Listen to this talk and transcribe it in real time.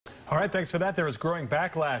All right, thanks for that. There is growing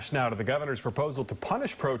backlash now to the governor's proposal to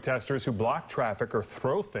punish protesters who block traffic or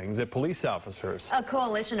throw things at police officers. A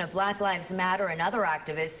coalition of Black Lives Matter and other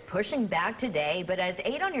activists pushing back today, but as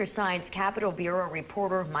 8 on Your Side's Capitol Bureau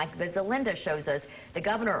reporter Mike Vizzalinda shows us, the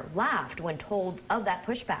governor laughed when told of that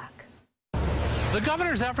pushback. The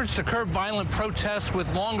governor's efforts to curb violent protests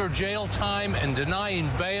with longer jail time and denying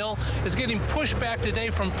bail is getting pushback today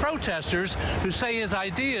from protesters who say his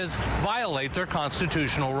ideas violate their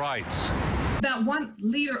constitutional rights. Not one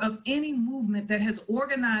leader of any movement that has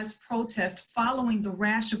organized protest following the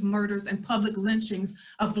rash of murders and public lynchings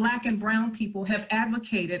of Black and brown people have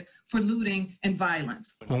advocated for looting and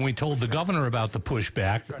violence. When we told the governor about the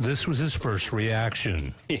pushback, this was his first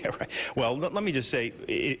reaction. Yeah, right. Well, let me just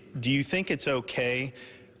say, do you think it's okay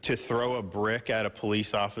to throw a brick at a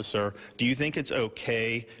police officer? Do you think it's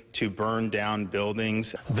okay to burn down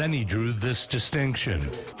buildings? Then he drew this distinction.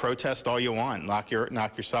 Protest all you want, knock your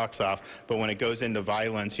socks off, but when it goes into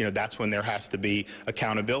violence, that's when there has to be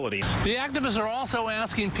accountability. The activists are also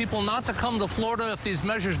asking people not to come to Florida if these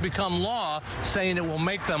measures become law, saying it will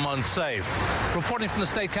make them unsafe. Reporting from the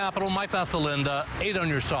state capitol, Mike Vizzalinda, 8 on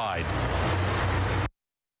Your Side.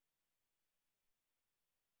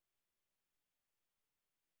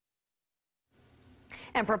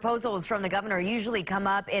 And proposals from the governor usually come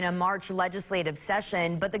up in a March legislative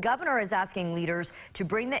session, but the governor is asking leaders to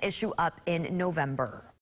bring the issue up in November.